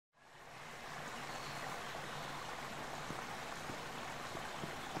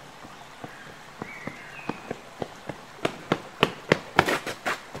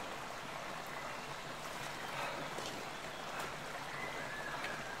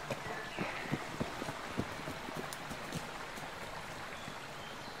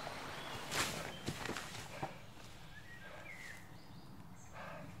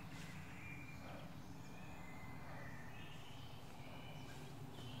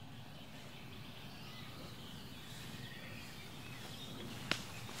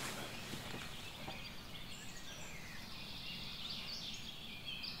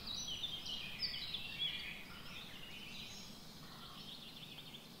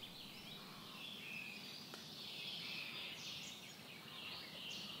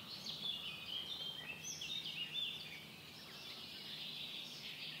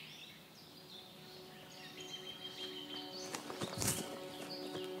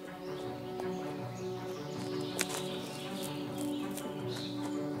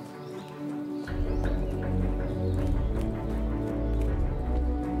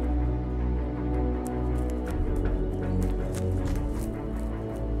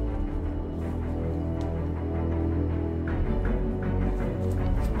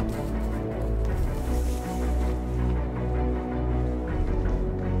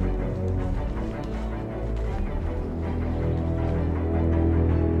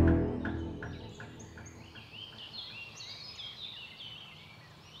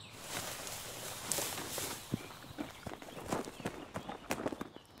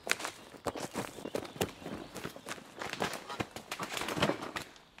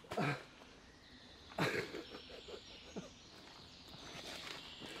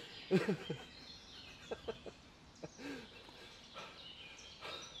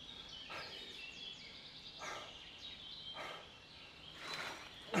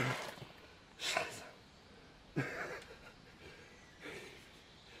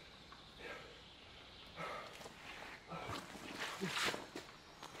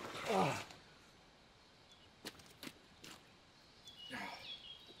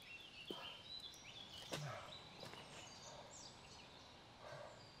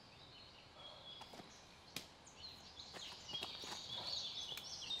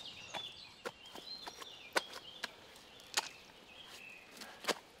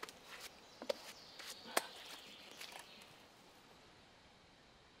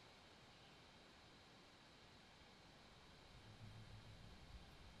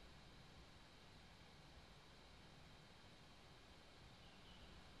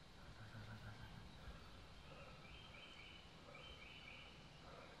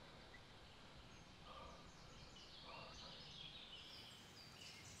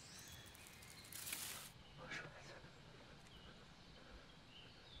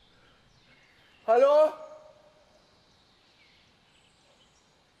Hallo?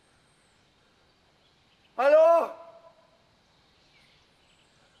 Hallo?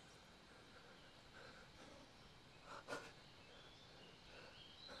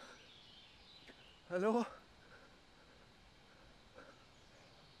 Hallo?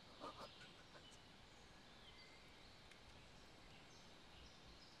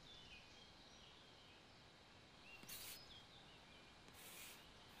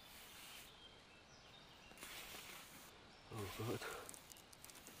 Oh Gott.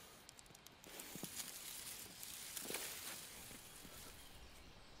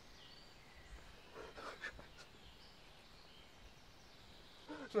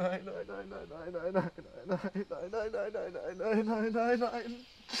 Nein, nein, nein, nein, nein, nein, nein, nein, nein, nein, nein, nein, nein, nein, nein, nein, nein.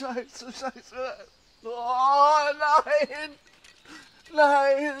 Scheiße, scheiße. Oh nein!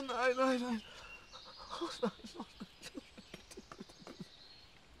 Nein, nein, nein, nein. Oh nein, oh nein.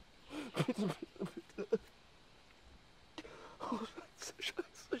 Bitte, bitte, bitte. Oh Scheiße,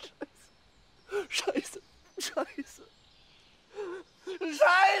 Scheiße, Scheiße. Scheiße, Scheiße.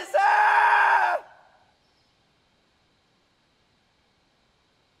 Scheiße!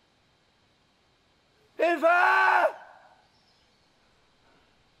 Hilfe!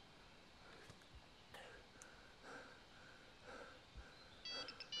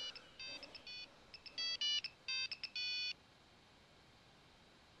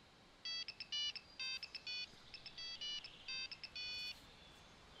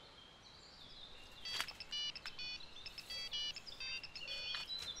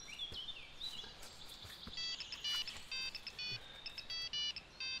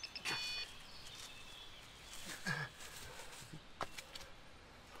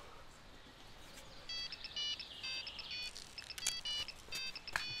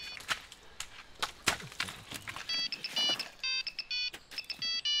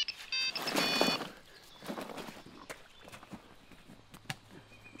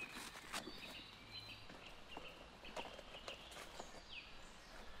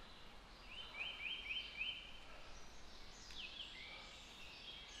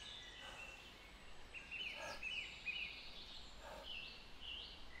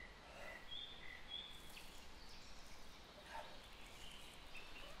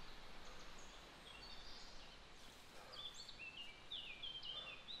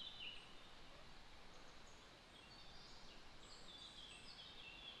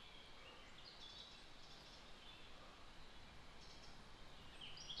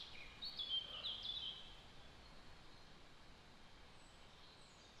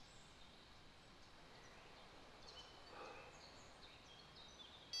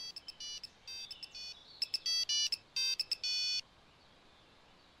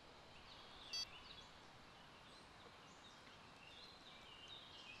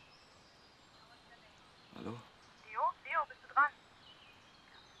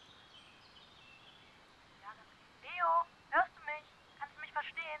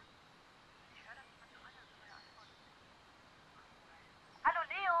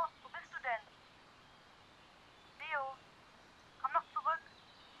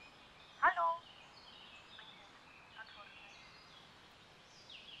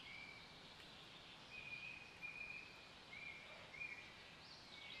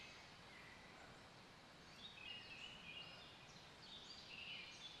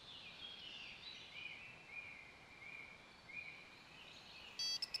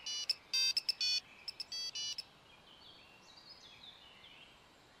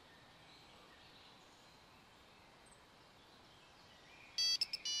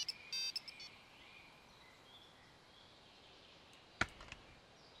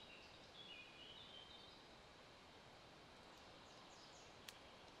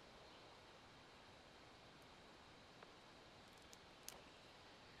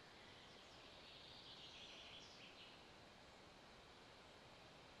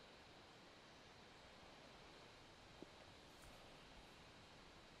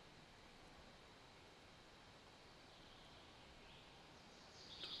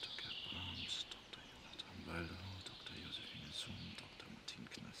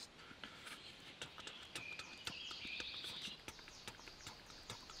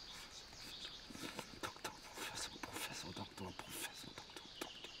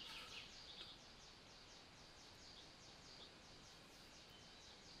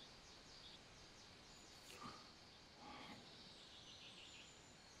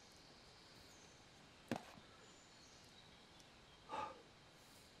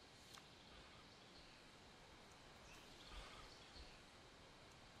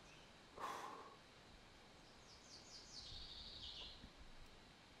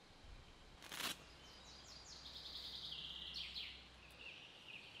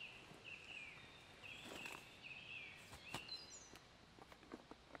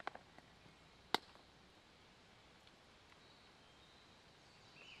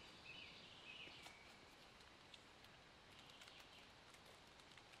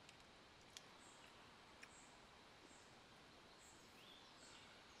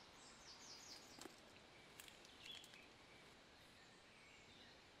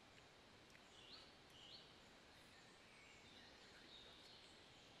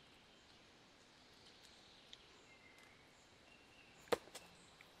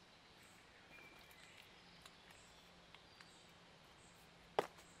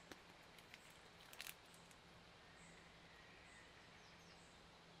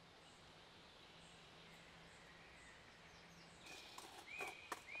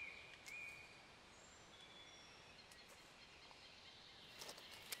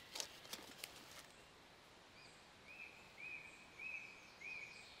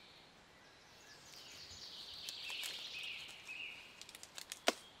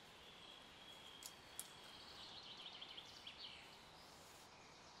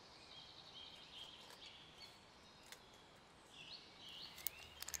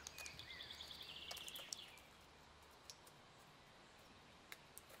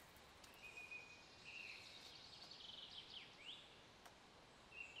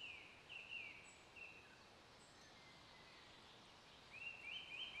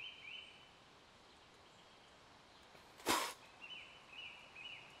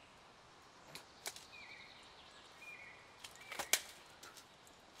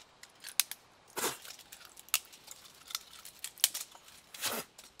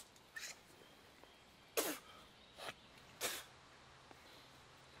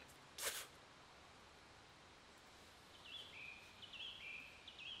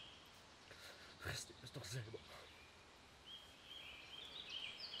 Friss die es doch selber.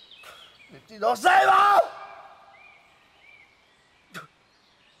 Nimm die doch selber!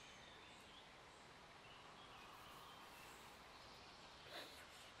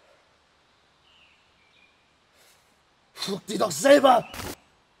 Schluck die doch selber!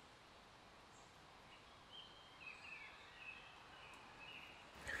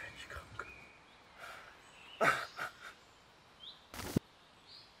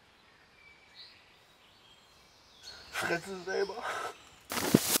 Fresse selber.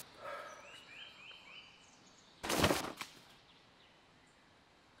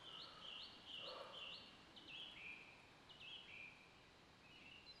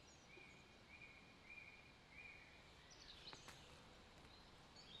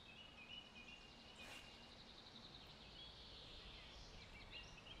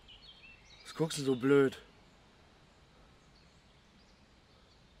 Was guckst du so blöd?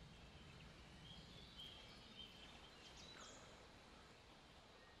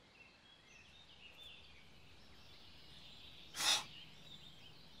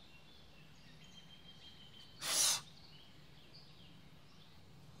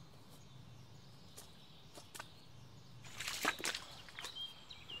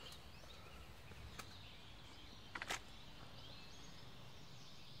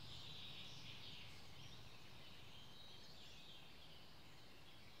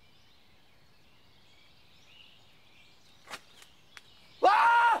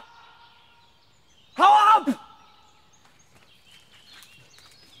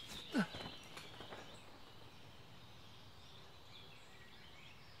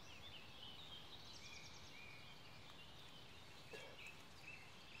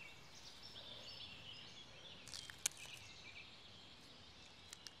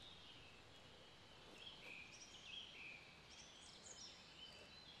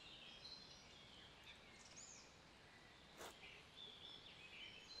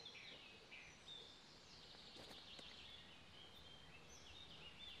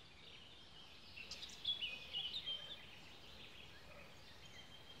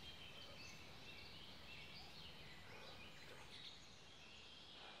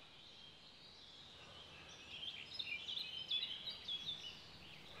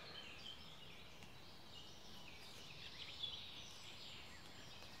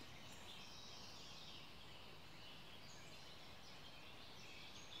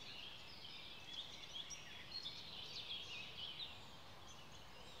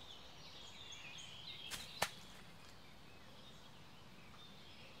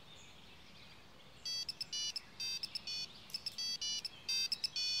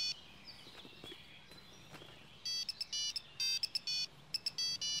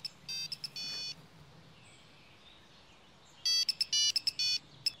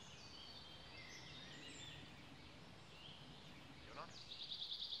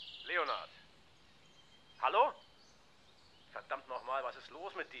 Leonard. Hallo? Verdammt nochmal, was ist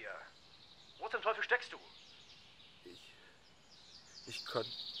los mit dir? Wo zum Teufel steckst du? Ich kann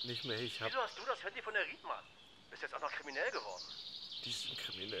nicht mehr, Wieso hast du das Handy von der Riedmann? Bist jetzt auch noch kriminell geworden. Die sind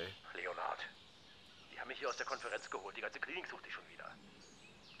kriminell. Leonard, die haben mich hier aus der Konferenz geholt. Die ganze Klinik sucht dich schon wieder.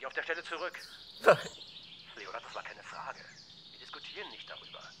 Geh auf der Stelle zurück. Nein. Leonard, das war keine Frage. Wir diskutieren nicht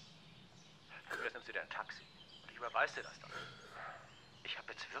darüber. Jetzt nimmst du dir ein Taxi. Und ich überweise dir das dann. Ich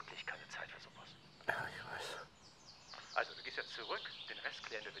habe jetzt wirklich keine Zeit für sowas. Ja, ich weiß. Also, du gehst jetzt zurück. Den Rest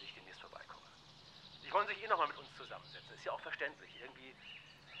klären wir, wenn ich demnächst vorbeikomme. Die wollen sich eh nochmal mit uns zusammensetzen. Ist ja auch verständlich. Irgendwie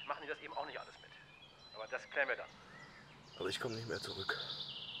machen die das eben auch nicht alles mit. Aber das klären wir dann. Aber ich komme nicht mehr zurück.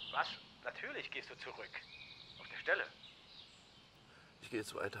 Was? Natürlich gehst du zurück. Auf der Stelle. Ich gehe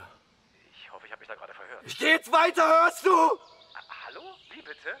jetzt weiter. Ich hoffe, ich habe mich da gerade verhört. Ich gehe jetzt weiter, hörst du? Hallo? Wie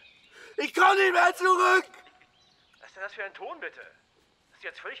bitte? Ich komme nicht mehr zurück! Was ist denn das für ein Ton, bitte? Hast du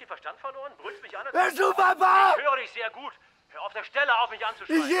jetzt völlig den Verstand verloren? Brüllst mich an? Hörst du, Papa? Ich höre dich sehr gut. Hör auf der Stelle auf, mich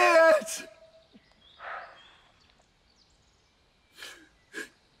anzuschreien. Ich gehe jetzt!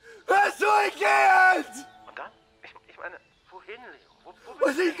 Hörst du, ich gehe jetzt! Und dann? Ich meine, wohin, Leo? Wo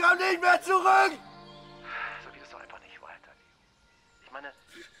Und ich komme nicht mehr zurück! So geht es doch einfach nicht weiter, Leo. Ich meine,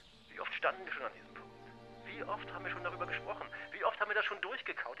 wie oft standen wir schon an diesem Punkt? Wie oft haben wir schon darüber gesprochen? Wie oft haben wir das schon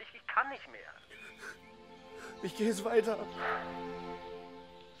durchgekaut? Ich kann nicht mehr. Ich gehe jetzt weiter.